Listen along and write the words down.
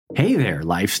Hey there,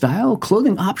 lifestyle,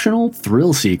 clothing optional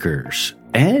thrill seekers.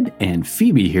 Ed and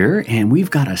Phoebe here, and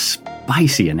we've got a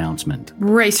spicy announcement.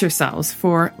 Brace yourselves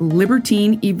for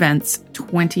Libertine Events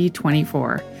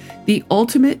 2024, the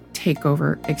ultimate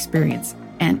takeover experience,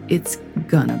 and it's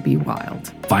gonna be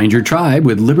wild. Find your tribe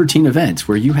with Libertine Events,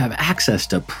 where you have access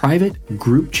to private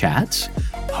group chats,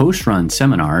 host-run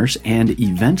seminars, and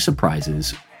event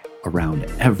surprises around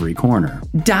every corner.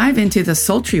 Dive into the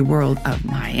sultry world of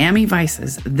Miami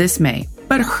Vices this May,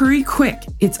 but hurry quick.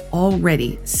 It's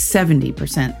already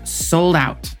 70% sold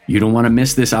out. You don't want to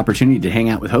miss this opportunity to hang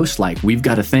out with hosts like We've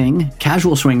Got a Thing,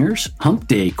 Casual Swingers, Hump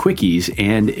Day Quickies,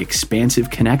 and Expansive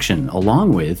Connection,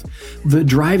 along with the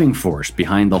driving force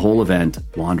behind the whole event,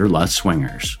 Wanderlust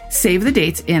Swingers. Save the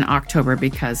dates in October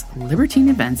because Libertine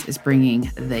Events is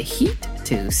bringing the heat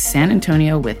to San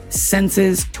Antonio with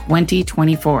Senses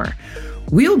 2024.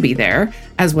 We'll be there,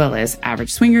 as well as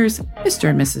Average Swingers, Mr.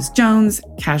 and Mrs. Jones,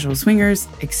 Casual Swingers,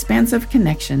 Expansive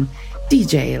Connection,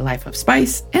 DJ Life of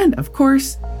Spice, and of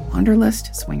course,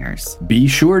 Wanderlust Swingers. Be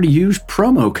sure to use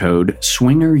promo code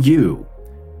SWINGERU,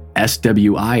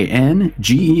 SWINGERU,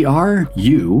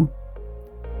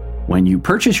 when you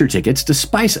purchase your tickets to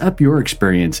spice up your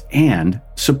experience and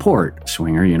support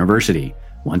Swinger University.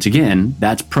 Once again,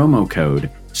 that's promo code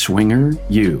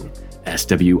SWINGERU,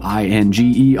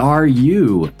 SWINGERU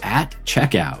at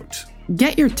checkout.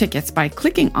 Get your tickets by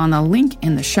clicking on the link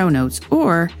in the show notes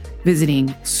or visiting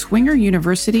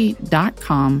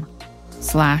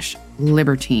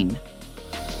swingeruniversity.com/libertine.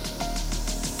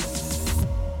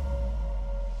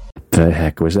 The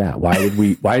heck was that? Why did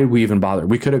we even bother?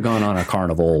 We could have gone on a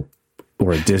Carnival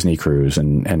or a Disney cruise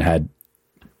and had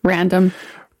Random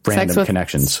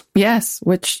connections. Yes,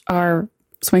 which our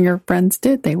swinger friends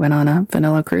did. They went on a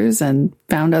vanilla cruise and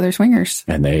found other swingers.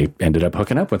 And they ended up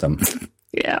hooking up with them.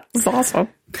 Yeah, it's awesome.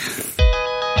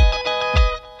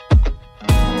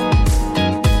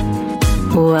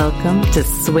 Welcome to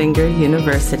Swinger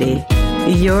University,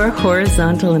 your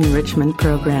horizontal enrichment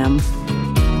program.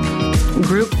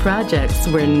 Group projects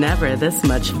were never this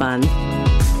much fun.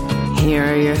 Here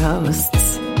are your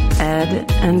hosts, Ed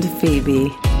and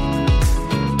Phoebe.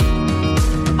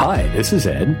 Hi, this is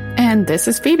Ed. And this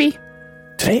is Phoebe.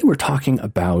 Today we're talking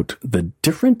about the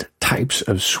different types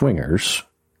of swingers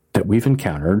that we've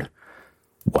encountered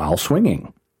while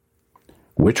swinging.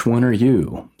 Which one are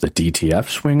you? The DTF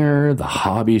swinger, the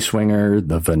hobby swinger,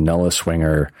 the vanilla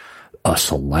swinger, a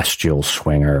celestial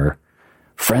swinger,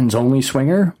 friends-only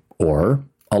swinger, or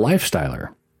a lifestyler?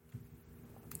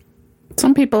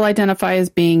 Some people identify as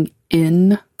being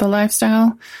in the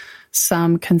lifestyle.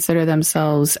 Some consider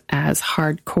themselves as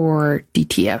hardcore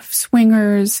DTF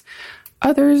swingers.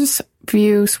 Others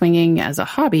view swinging as a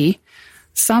hobby.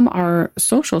 Some are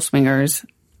social swingers.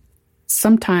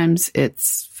 Sometimes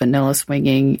it's vanilla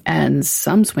swinging, and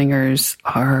some swingers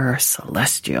are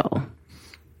celestial.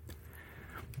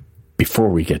 Before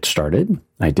we get started,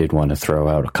 I did want to throw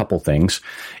out a couple things.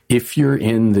 If you're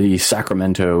in the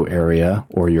Sacramento area,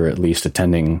 or you're at least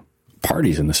attending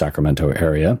parties in the Sacramento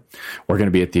area, we're going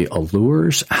to be at the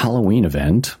Allures Halloween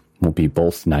event. We'll be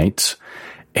both nights.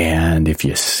 And if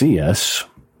you see us,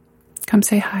 come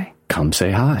say hi. Come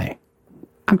say hi.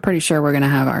 I'm pretty sure we're going to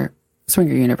have our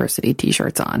Swinger University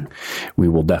t-shirts on. We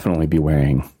will definitely be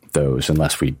wearing those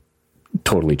unless we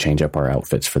totally change up our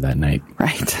outfits for that night.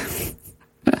 Right.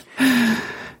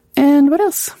 And what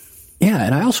else? Yeah,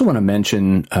 and I also want to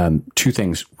mention two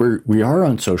things. We are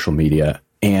on social media,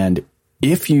 and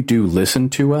if you do listen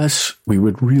to us, we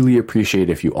would really appreciate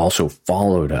if you also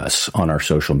followed us on our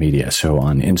social media. So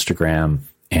on Instagram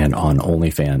and on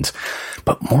OnlyFans.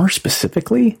 But more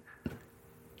specifically,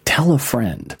 tell a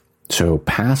friend. So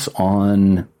pass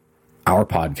on our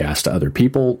podcast to other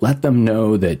people. Let them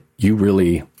know that you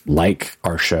really like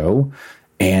our show.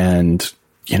 And,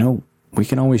 we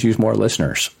can always use more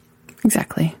listeners.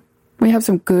 Exactly. We have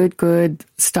some good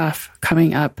stuff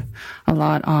coming up. A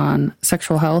lot on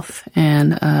sexual health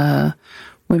and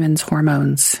women's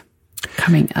hormones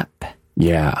coming up.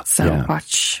 Yeah. So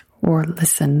watch or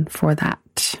listen for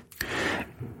that.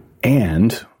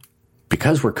 And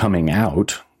because we're coming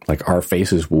out, like our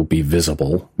faces will be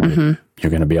visible. Mm-hmm. You're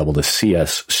going to be able to see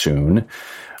us soon.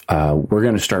 We're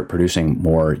going to start producing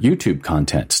more YouTube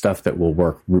content, stuff that will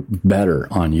work better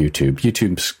on YouTube.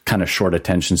 YouTube's kind of short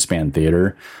attention span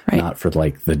theater, right. Not for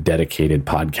like the dedicated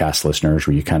podcast listeners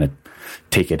where you kind of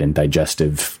take it in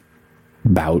digestive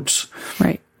bouts.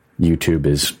 Right. YouTube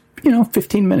is,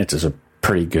 15 minutes is a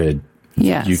pretty good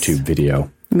YouTube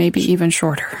video. Maybe even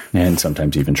shorter. And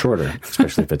sometimes even shorter,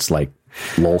 especially if it's like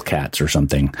lolcats or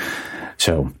something.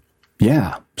 So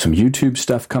Yeah, some YouTube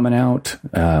stuff coming out.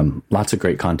 Lots of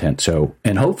great content. So,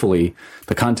 and hopefully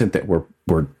the content that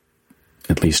we're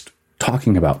at least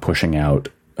talking about pushing out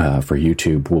for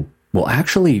YouTube will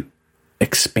actually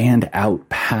expand out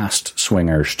past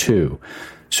swingers too.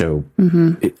 So,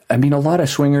 I mean, a lot of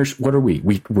swingers, what are we?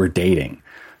 We're dating.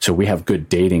 So we have good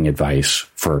dating advice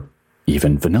for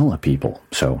even vanilla people.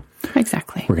 So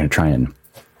exactly, we're going to try and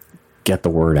get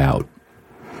the word out.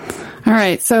 All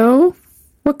right. So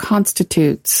what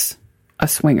constitutes a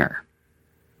swinger?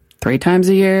 3 times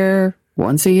a year,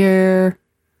 once a year,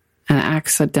 an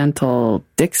accidental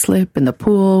dick slip in the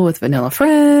pool with vanilla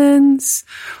friends,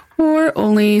 or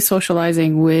only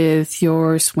socializing with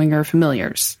your swinger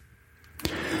familiars?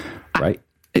 Right.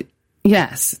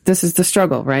 Yes, this is the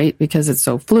struggle, right? Because it's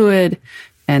so fluid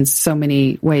and so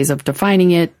many ways of defining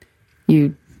it.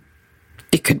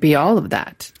 It could be all of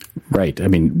that. Right. I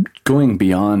mean, going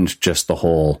beyond just the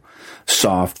whole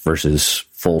soft versus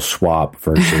full swap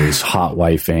versus hot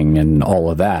wifing and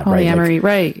all of that, right? Polyamory,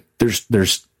 right.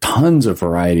 There's tons of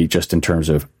variety just in terms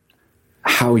of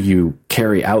how you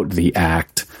carry out the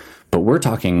act, but we're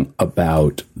talking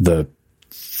about the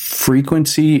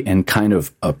frequency and kind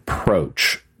of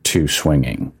approach to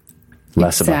swinging,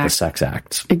 less about the sex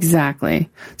acts. Exactly.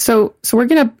 So we're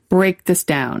going to break this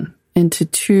down into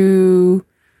 2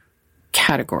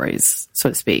 categories, so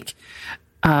to speak.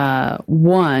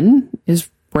 One is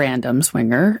random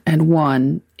swinger, and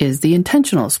one is the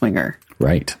intentional swinger.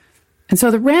 Right. And so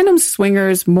the random swinger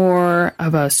is more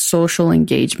of a social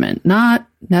engagement, not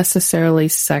necessarily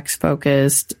sex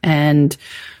focused, and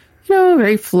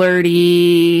very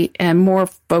flirty and more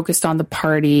focused on the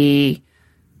party,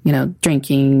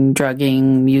 drinking,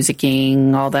 drugging,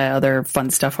 musicking, all that other fun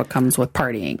stuff that comes with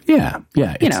partying. Yeah.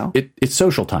 It's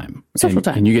social time. Time.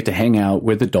 And you get to hang out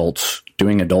with adults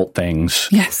doing adult things.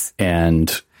 Yes. And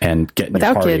getting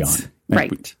without your party kids. on.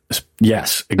 Right.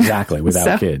 Yes, exactly.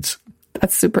 Without kids.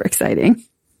 That's super exciting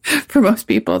for most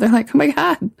people. They're like, oh my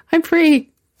God, I'm free.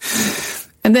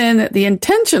 And then the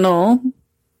intentional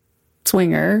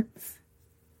swinger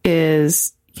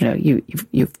is,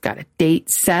 you've got a date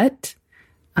set.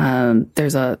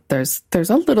 There's a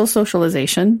little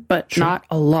socialization, but not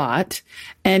a lot.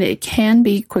 And it can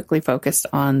be quickly focused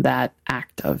on that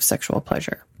act of sexual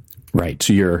pleasure. Right.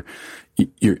 So you're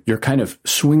kind of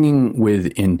swinging with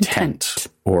intent.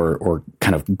 or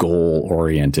kind of goal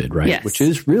oriented, right? Yes. Which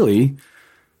is really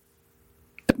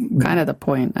kind of the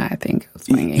point, I think, of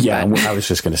swinging. Yeah, I was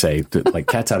just going to say, like,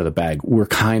 cat's out of the bag. We're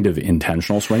kind of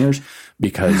intentional swingers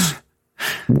because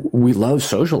we love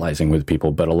socializing with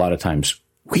people, but a lot of times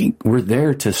we're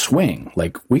there to swing.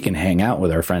 Like, we can hang out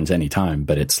with our friends anytime,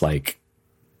 but it's like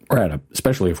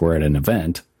especially if we're at an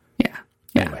event. Yeah.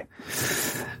 Anyway.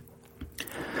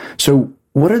 So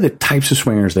what are the types of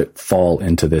swingers that fall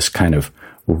into this kind of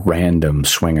random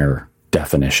swinger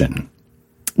definition?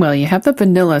 Well, you have the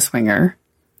vanilla swinger,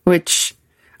 which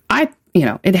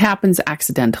it happens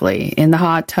accidentally in the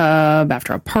hot tub,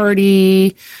 after a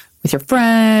party, with your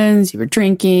friends, you were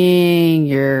drinking,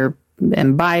 you're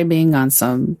imbibing on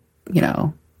some,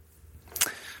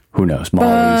 who knows,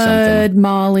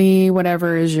 Molly,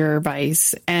 whatever is your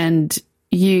vice. And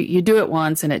you do it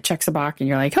once and it checks a box and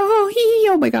you're like,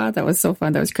 oh my God, that was so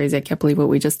fun. That was crazy. I can't believe what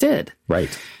we just did. Right.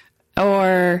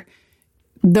 Or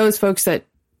those folks that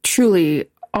truly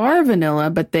are vanilla,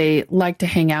 but they like to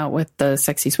hang out with the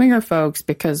sexy swinger folks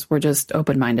because we're just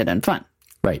open-minded and fun.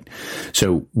 Right.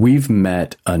 So we've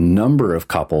met a number of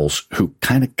couples who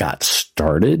kind of got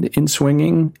started in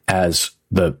swinging as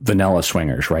the vanilla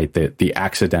swingers, right? The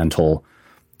accidental,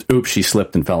 oops, she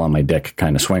slipped and fell on my dick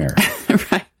kind of swinger.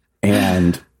 Right.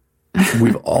 And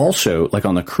we've also, like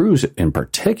on the cruise in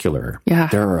particular,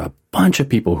 there are a bunch of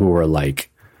people who are like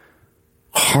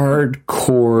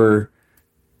hardcore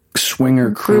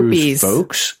swinger cruise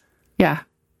folks. Yeah.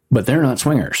 But they're not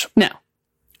swingers. No.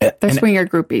 They're swinger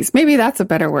groupies. Maybe that's a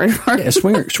better word for it. Yeah,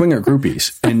 swinger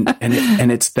groupies.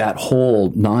 And it's that whole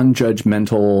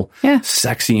non-judgmental,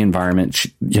 sexy environment.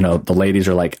 The ladies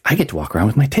are like, I get to walk around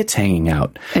with my tits hanging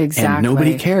out. Exactly. And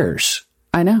nobody cares.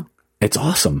 I know. It's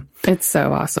awesome. It's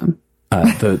so awesome.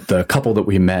 The couple that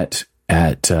we met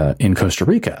in Costa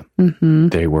Rica,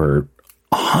 they were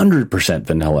 100%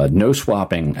 vanilla, no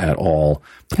swapping at all.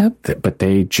 Yep. But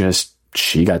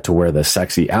she got to wear the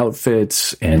sexy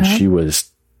outfits and she was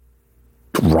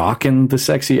rocking the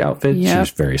sexy outfit. She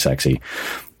was very sexy.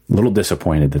 A little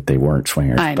disappointed that they weren't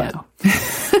swingers. I know.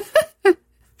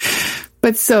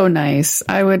 But so nice.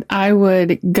 I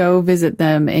would go visit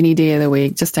them any day of the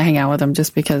week just to hang out with them,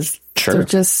 just because they're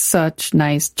just such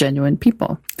nice, genuine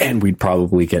people. And we'd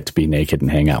probably get to be naked and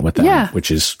hang out with them,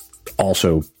 which is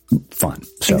also fun.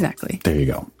 So Exactly. there you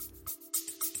go.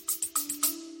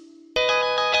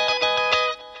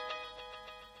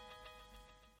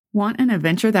 Want an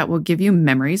adventure that will give you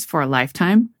memories for a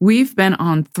lifetime? We've been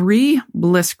on 3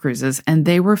 Bliss cruises, and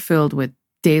they were filled with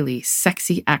daily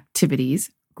sexy activities,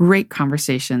 great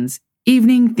conversations,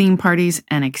 evening theme parties,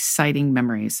 and exciting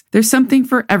memories. There's something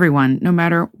for everyone, no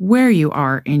matter where you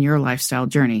are in your lifestyle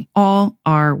journey. All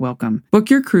are welcome. Book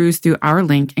your cruise through our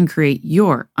link and create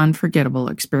your unforgettable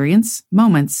experience,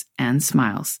 moments, and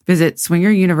smiles. Visit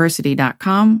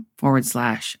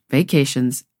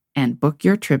swingeruniversity.com/vacations and book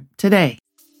your trip today.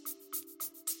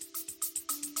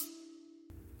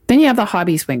 Then you have the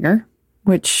hobby swinger,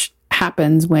 which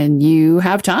happens when you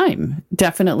have time.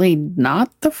 Definitely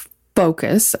not the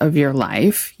focus of your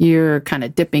life. You're kind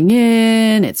of dipping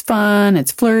in. It's fun.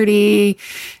 It's flirty.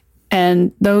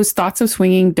 And those thoughts of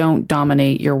swinging don't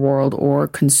dominate your world or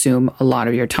consume a lot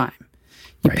of your time.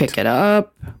 You pick it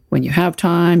up when you have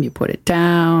time. You put it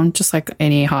down, just like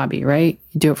any hobby, right?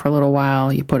 You do it for a little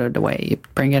while. You put it away. You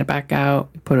bring it back out.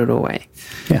 You put it away.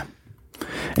 Yeah.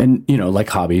 And, like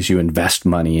hobbies, you invest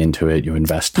money into it, you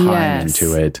invest time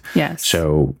into it. Yes.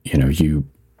 So, you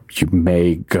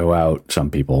may go out, some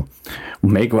people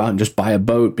may go out and just buy a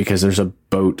boat because there's a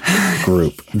boat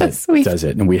group that does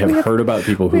it. And we have heard about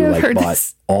people who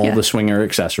bought all the swinger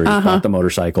accessories, bought the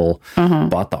motorcycle,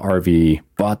 bought the RV,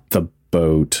 bought the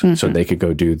boat so they could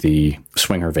go do the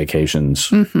swinger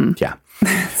vacations. Yeah.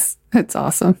 That's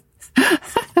awesome.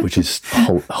 Which is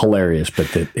hilarious,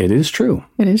 but it is true.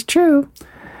 It is true.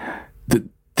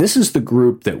 This is the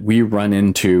group that we run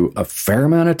into a fair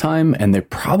amount of time, and they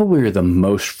probably are the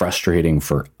most frustrating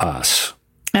for us.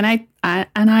 And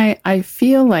I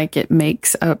feel like it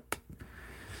makes up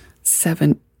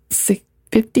 50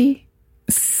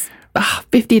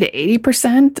 to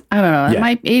 80%. I don't know.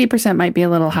 Yeah. 80% might be a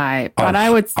little high, but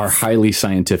our highly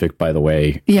scientific, by the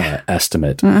way,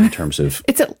 estimate in terms of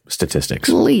statistics.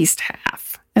 At least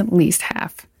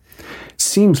half.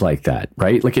 Seems like that,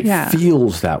 right? Like it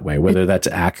feels that way, whether that's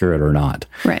accurate or not.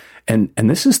 Right. And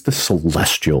this is the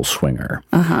celestial swinger.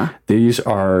 These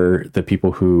are the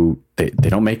people who they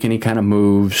don't make any kind of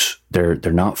moves. They're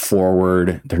not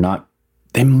forward.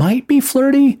 They might be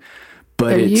flirty, but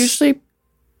they're usually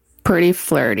pretty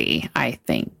flirty, I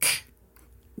think.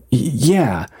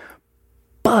 Yeah.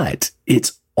 But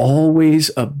it's always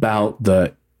about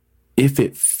the if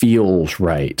it feels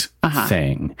right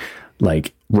thing.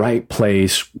 Like right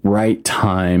place, right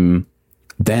time,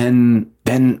 then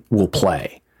we'll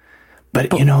play. But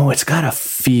it's got to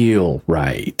feel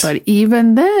right. But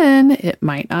even then, it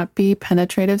might not be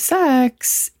penetrative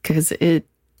sex because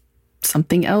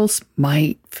something else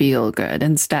might feel good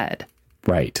instead.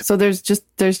 Right. So there's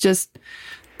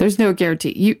no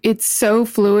guarantee. It's so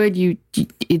fluid.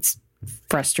 It's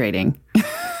frustrating.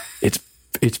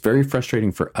 It's very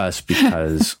frustrating for us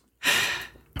because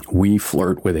we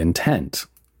flirt with intent.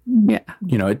 Yeah.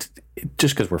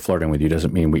 Just because we're flirting with you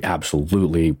doesn't mean we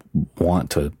absolutely want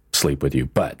to sleep with you,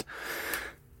 but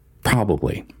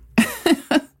probably.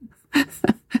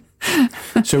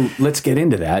 So let's get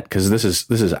into that because this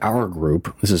is our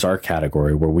group. This is our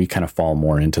category where we kind of fall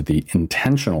more into the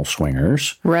intentional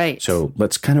swingers. Right. So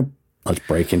let's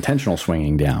break intentional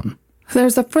swinging down.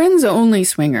 There's a friends-only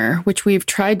swinger, which we've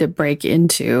tried to break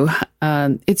into.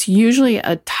 It's usually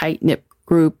a tight-knit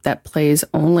group that plays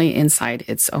only inside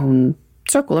its own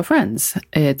circle of friends.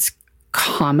 It's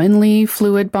commonly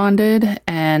fluid bonded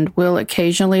and will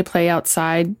occasionally play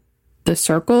outside the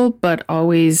circle, but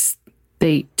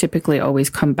they typically always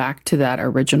come back to that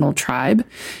original tribe.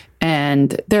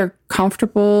 And they're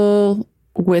comfortable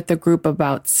with a group of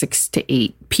about 6 to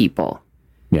 8 people.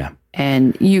 Yeah.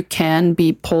 And you can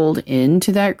be pulled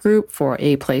into that group for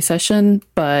a play session,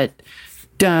 but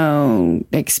don't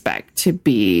expect to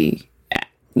be,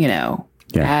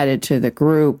 added to the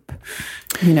group,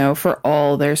 for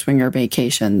all their swinger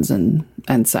vacations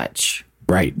and such.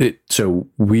 Right. So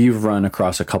we've run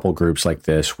across a couple groups like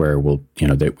this where we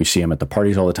see them at the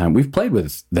parties all the time. We've played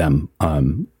with them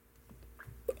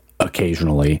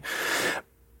occasionally,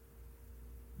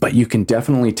 but you can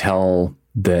definitely tell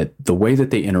that the way that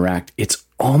they interact, it's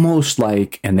almost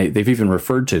like, and they've even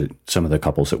referred to some of the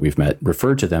couples that we've met,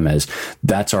 referred to them as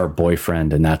that's our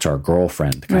boyfriend and that's our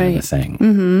girlfriend kind of a thing.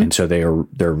 Mm-hmm. And so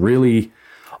they're really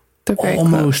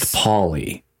almost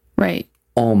poly. Right.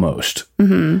 Almost.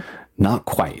 Mm-hmm. Not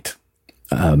quite.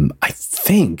 I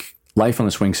think Life on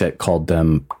the Swing Set called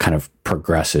them kind of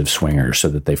progressive swingers, so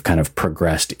that they've kind of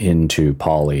progressed into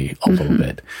poly a little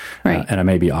bit. Right. And I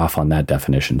may be off on that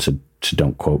definition, so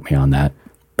don't quote me on that.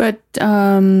 But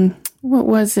what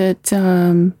was it?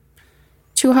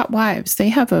 Two Hot Wives, they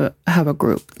have a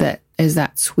group that is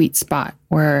that sweet spot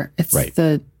where it's Right.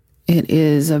 it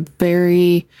is a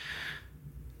very,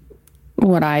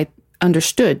 what I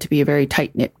understood to be a very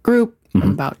tight-knit group,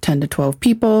 about 10 to 12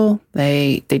 people.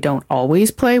 They don't always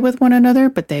play with one another,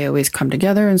 but they always come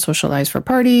together and socialize for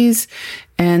parties.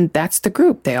 And that's the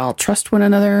group. They all trust one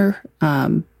another.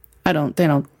 I'm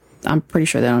pretty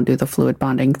sure they don't do the fluid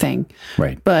bonding thing.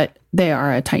 Right. But they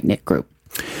are a tight-knit group.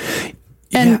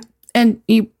 Yeah. And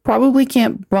you probably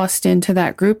can't bust into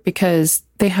that group because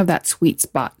they have that sweet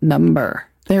spot number.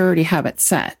 They already have it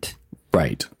set.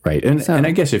 Right. And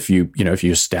I guess if you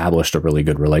established a really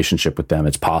good relationship with them,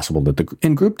 it's possible that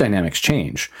and group dynamics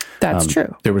change. That's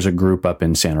true. There was a group up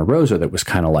in Santa Rosa that was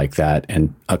kind of like that,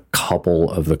 and a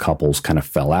couple of the couples kind of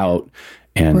fell out.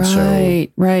 And so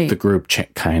the group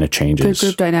kind of changes. The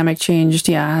group dynamic changed,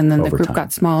 yeah. And then the group time.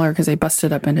 got smaller because they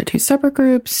busted up into two separate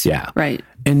groups. Yeah. Right.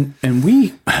 And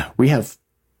we have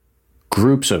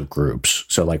groups of groups.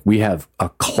 So like we have a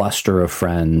cluster of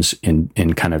friends in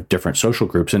kind of different social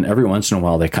groups. And every once in a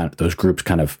while, those groups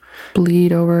kind of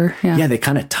bleed over. Yeah. Yeah, they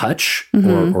kind of touch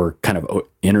or kind of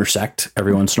intersect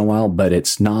every once in a while, but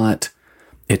it's not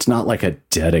like a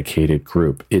dedicated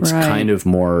group. It's kind of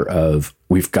more of,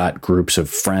 we've got groups of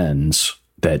friends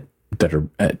that are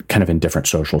kind of in different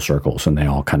social circles, and they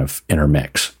all kind of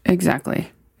intermix.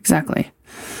 Exactly.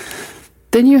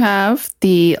 Then you have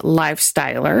the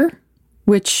lifestyler,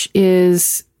 which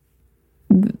is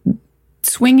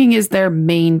swinging is their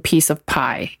main piece of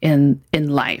pie in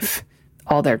life.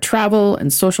 All their travel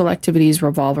and social activities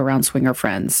revolve around swinger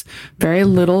friends. Very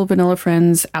little vanilla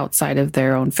friends outside of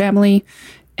their own family.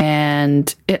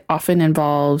 And it often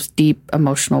involves deep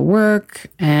emotional work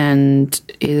and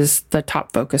is the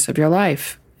top focus of your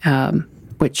life,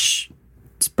 which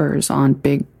spurs on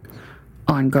big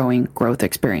ongoing growth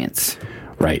experience.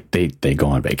 Right. They go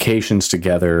on vacations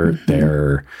together.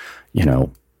 They're,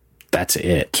 that's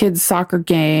it. Kids' soccer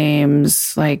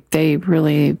games, like they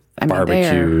really,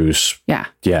 barbecues.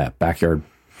 Yeah. Backyard,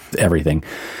 everything.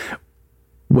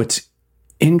 What's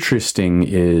interesting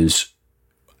is,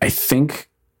 I think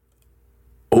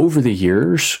over the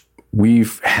years,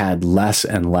 we've had less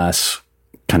and less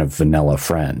kind of vanilla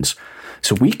friends.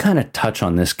 So we kind of touch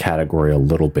on this category a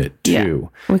little bit too.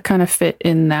 Yeah, we kind of fit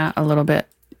in that a little bit.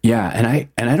 Yeah,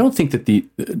 and I don't think that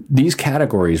these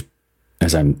categories,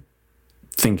 as I'm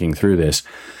thinking through this,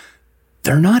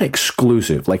 they're not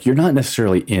exclusive. Like you're not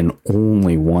necessarily in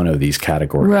only one of these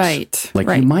categories. Right. Like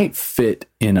you might fit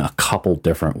in a couple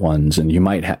different ones, and you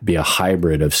might be a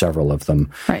hybrid of several of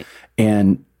them. Right.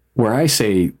 And where I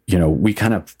say, we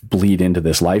kind of bleed into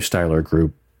this lifestyler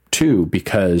group too,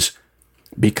 because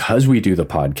we do the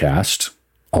podcast,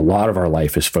 a lot of our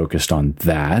life is focused on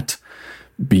that.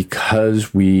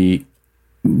 Because we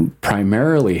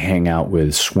primarily hang out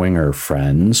with swinger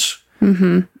friends,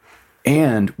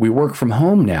 and we work from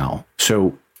home now.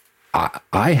 So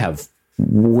I have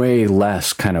way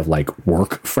less kind of like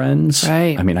work friends.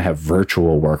 Right. I mean, I have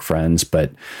virtual work friends,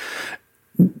 but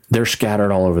they're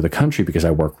scattered all over the country because I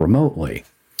work remotely.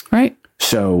 Right.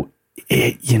 So,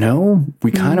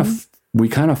 we kind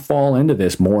of fall into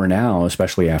this more now,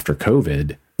 especially after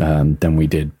COVID, than we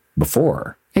did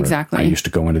before. Exactly. I used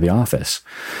to go into the office.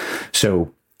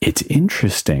 So it's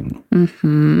interesting.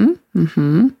 And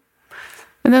then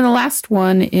the last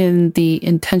one in the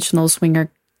intentional swinger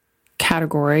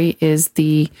category is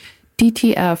the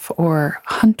DTF or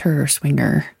hunter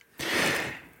swinger.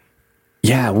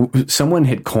 Yeah. Someone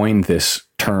had coined this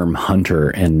term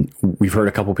hunter, and we've heard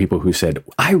a couple people who said,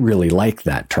 I really like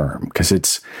that term because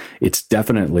it's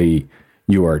definitely,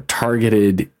 you are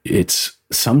targeted.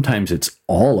 Sometimes it's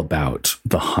all about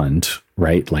the hunt,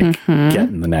 right? Like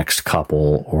getting the next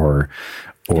couple or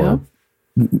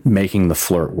making the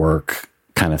flirt work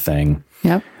kind of thing.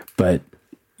 Yep. But,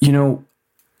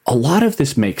 a lot of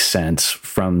this makes sense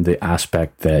from the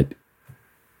aspect that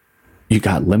you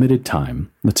got limited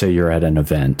time. Let's say you're at an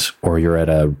event or you're at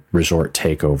a resort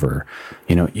takeover.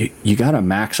 You got to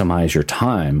maximize your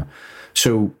time.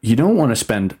 So you don't want to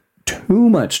spend too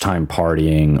much time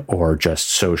partying or just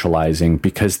socializing,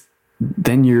 because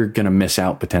then you're going to miss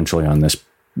out potentially on this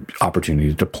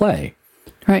opportunity to play.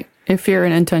 Right. If you're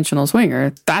an intentional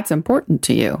swinger, that's important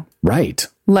to you. Right.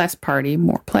 Less party,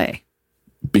 more play.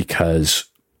 Because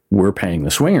we're paying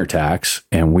the swinger tax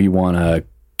and we want to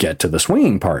get to the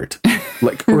swinging part.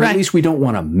 Or at least we don't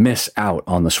want to miss out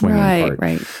on the swinging part.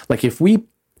 Right. Like if we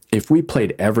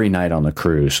played every night on the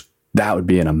cruise, that would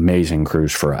be an amazing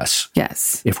cruise for us.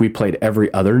 Yes. If we played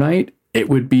every other night, it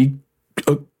would be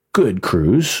a good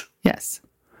cruise. Yes.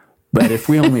 But if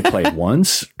we only played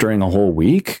once during a whole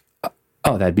week,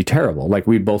 oh, that'd be terrible. Like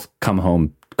we'd both come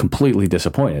home completely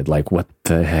disappointed. Like, what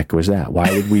the heck was that? Why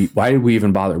did we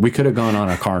even bother? We could have gone on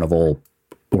a Carnival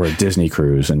or a Disney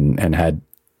cruise and had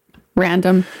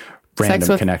random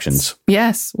connections.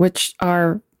 Yes, which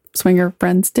our swinger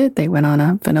friends did. They went on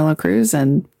a vanilla cruise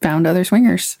and found other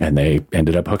swingers. And they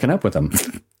ended up hooking up with them.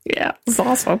 Yeah, it's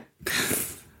awesome.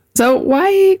 So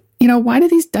why do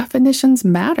these definitions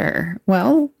matter?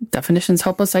 Well, definitions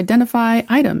help us identify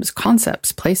items,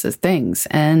 concepts, places, things,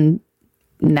 and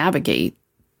navigate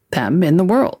them in the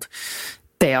world.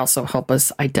 They also help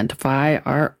us identify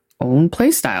our own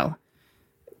play style.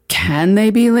 Can they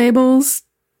be labels?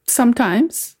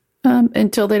 Sometimes,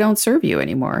 until they don't serve you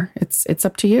anymore. It's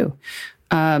up to you.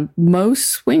 Most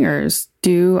swingers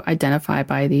do identify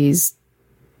by these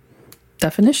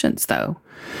definitions, though.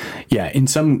 Yeah, in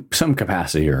some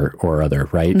capacity or other,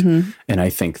 right? Mm-hmm. And I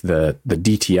think the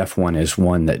DTF one is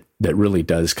one that really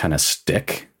does kind of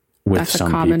stick with That's some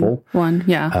a common people. One,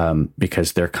 yeah.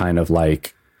 Because they're kind of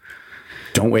like,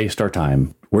 don't waste our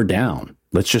time. We're down.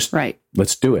 Let's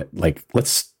do it. Like,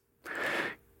 let's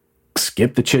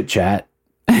skip the chit chat.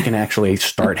 We can actually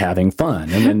start having fun.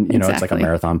 And then, Exactly. It's like a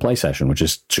marathon play session, which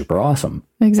is super awesome.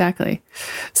 Exactly.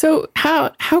 So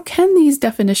how can these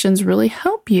definitions really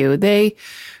help you? They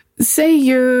say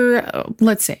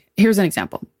let's say, here's an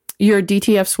example. You're a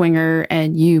DTF swinger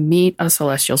and you meet a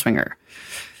celestial swinger.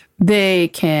 They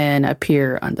can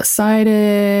appear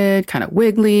undecided, kind of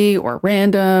wiggly or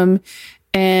random,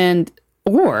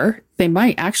 or they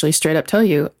might actually straight up tell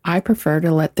you, I prefer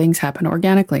to let things happen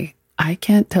organically. I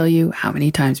can't tell you how many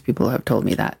times people have told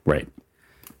me that. Right.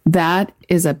 That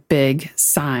is a big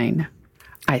sign.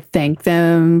 I thank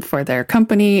them for their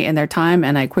company and their time,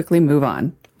 and I quickly move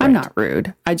on. Right. I'm not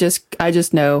rude. I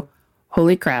just know,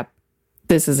 holy crap,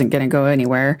 this isn't going to go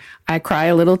anywhere. I cry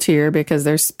a little tear because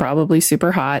they're probably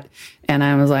super hot, and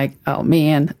I was like, oh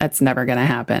man, that's never going to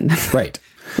happen. Right.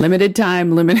 Limited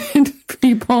time, limited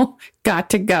people, got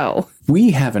to go.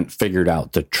 We haven't figured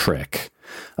out the trick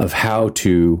of how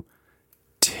to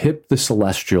tip the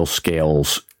celestial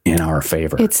scales in our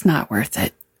favor. It's not worth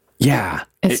it. Yeah.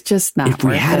 It's just not worth it. If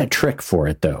we had a trick for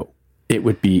it, though, it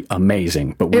would be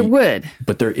amazing. But it would.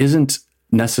 But there isn't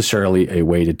necessarily a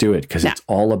way to do it because it's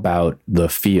all about the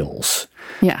feels.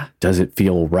 Yeah. Does it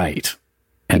feel right?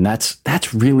 And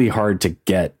that's really hard to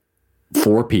get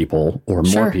for people or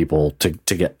more people to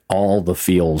get all the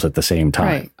feels at the same time.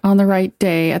 Right. On the right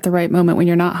day, at the right moment, when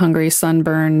you're not hungry,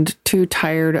 sunburned, too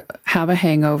tired, have a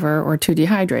hangover, or too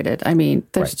dehydrated. I mean,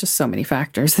 there's just so many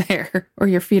factors there. Or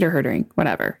your feet are hurting,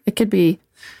 whatever. It could be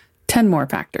 10 more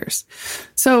factors.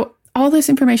 So all this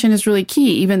information is really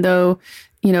key, even though,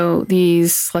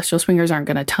 these celestial swingers aren't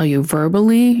going to tell you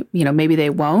verbally, maybe they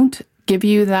won't give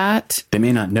you that. They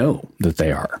may not know that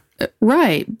they are.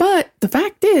 Right. But the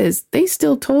fact is, they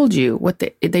still told you what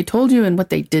they told you and what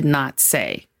they did not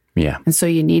say. Yeah. And so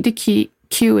you need to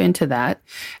cue into that.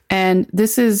 And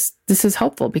this is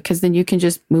helpful because then you can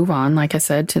just move on, like I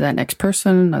said, to that next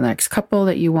person, the next couple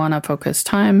that you want to focus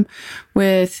time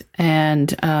with.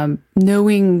 And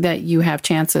knowing that you have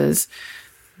chances,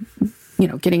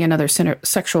 getting another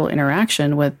sexual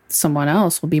interaction with someone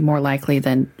else will be more likely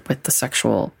than with the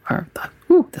sexual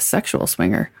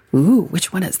swinger. Ooh,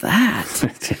 which one is that?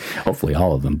 Hopefully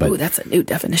all of them. But that's a new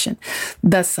definition.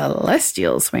 The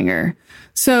celestial swinger.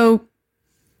 So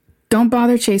don't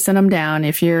bother chasing them down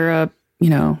if you're an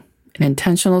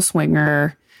intentional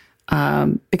swinger,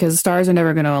 because the stars are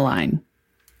never going to align.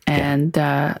 And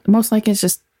most likely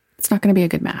it's not going to be a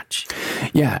good match.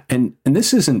 Yeah. And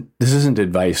this isn't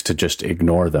advice to just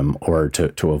ignore them or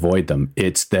to avoid them.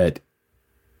 It's that,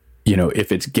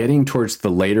 if it's getting towards the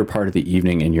later part of the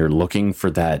evening and you're looking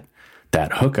for that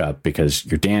hookup because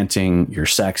you're dancing, you're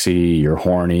sexy, you're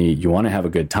horny, you want to have a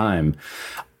good time,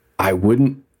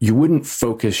 you wouldn't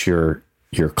focus your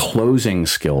closing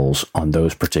skills on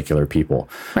those particular people.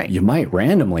 Right. You might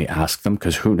randomly ask them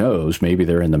because who knows, maybe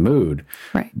they're in the mood.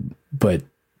 Right. But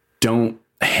don't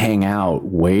hang out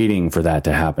waiting for that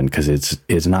to happen because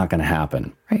it's not going to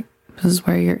happen. Right. This is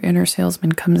where your inner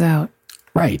salesman comes out.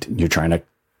 Right. You're trying to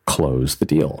close the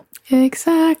deal.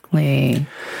 Exactly.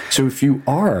 So if you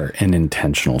are an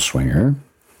intentional swinger,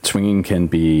 swinging can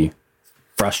be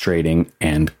frustrating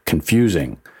and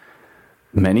confusing.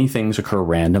 Many things occur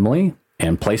randomly,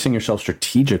 and placing yourself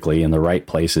strategically in the right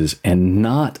places and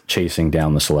not chasing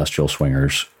down the celestial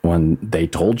swingers when they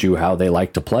told you how they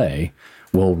like to play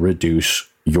will reduce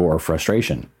your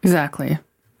frustration. Exactly.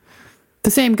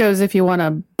 The same goes if you want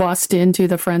to bust into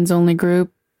the friends only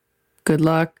group. Good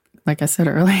luck. Like I said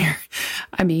earlier,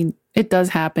 I mean, it does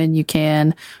happen. You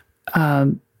can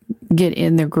get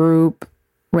in the group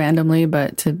randomly,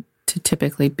 but to to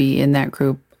typically be in that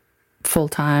group full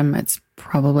time. It's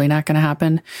probably not going to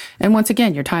happen. And once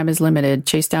again, your time is limited.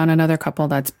 Chase down another couple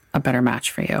that's a better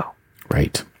match for you.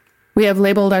 Right. We have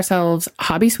labeled ourselves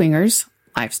hobby swingers,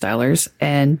 lifestylers,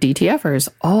 and DTFers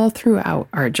all throughout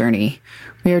our journey.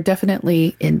 We are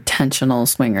definitely intentional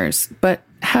swingers, but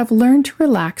have learned to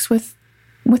relax with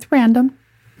random.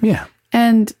 Yeah.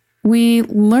 And we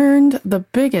learned the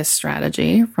biggest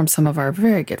strategy from some of our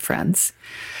very good friends,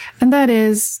 and that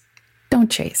is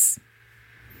don't chase.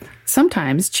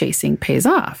 Sometimes chasing pays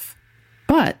off,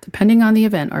 but depending on the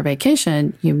event or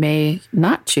vacation, you may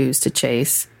not choose to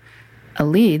chase a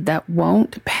lead that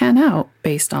won't pan out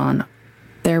based on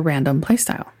their random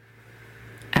playstyle.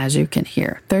 As you can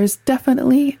hear, there's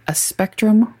definitely a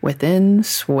spectrum within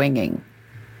swinging.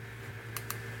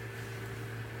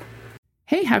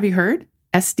 Hey, have you heard?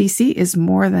 SDC is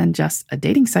more than just a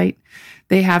dating site.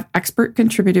 They have expert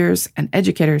contributors and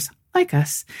educators like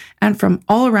us, and from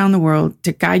all around the world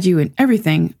to guide you in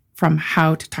everything from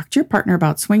how to talk to your partner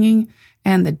about swinging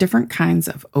and the different kinds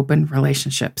of open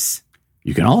relationships.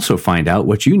 You can also find out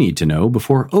what you need to know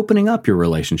before opening up your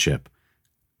relationship,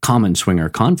 common swinger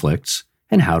conflicts,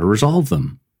 and how to resolve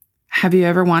them. Have you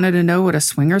ever wanted to know what a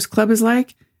swingers club is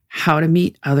like? How to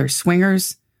meet other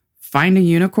swingers? Find a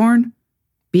unicorn?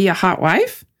 Be a hot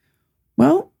wife?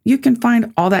 Well, you can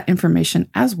find all that information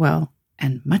as well,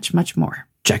 and much, much more.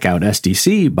 Check out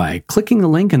SDC by clicking the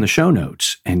link in the show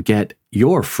notes and get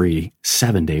your free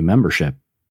 7-day membership.